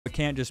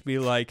can't just be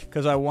like,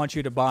 because I want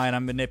you to buy and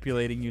I'm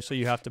manipulating you, so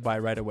you have to buy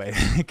right away.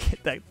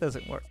 That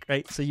doesn't work,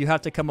 right? So you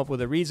have to come up with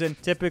a reason.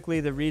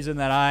 Typically, the reason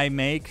that I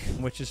make,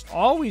 which is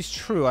always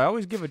true, I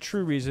always give a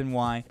true reason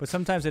why, but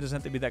sometimes it doesn't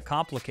have to be that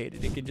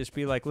complicated. It can just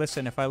be like,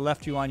 listen, if I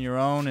left you on your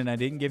own and I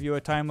didn't give you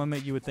a time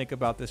limit, you would think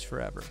about this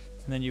forever.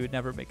 And then you would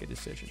never make a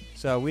decision.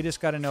 So we just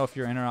got to know if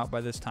you're in or out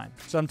by this time.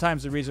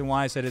 Sometimes the reason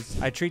why I said is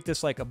I treat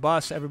this like a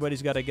bus.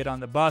 Everybody's got to get on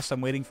the bus.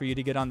 I'm waiting for you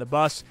to get on the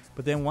bus.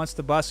 But then once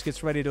the bus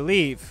gets ready to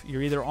leave,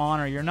 you're either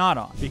on or you're not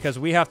on, because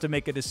we have to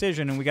make a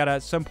decision, and we got to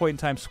at some point in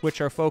time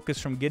switch our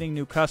focus from getting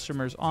new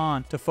customers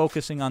on to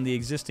focusing on the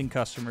existing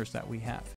customers that we have.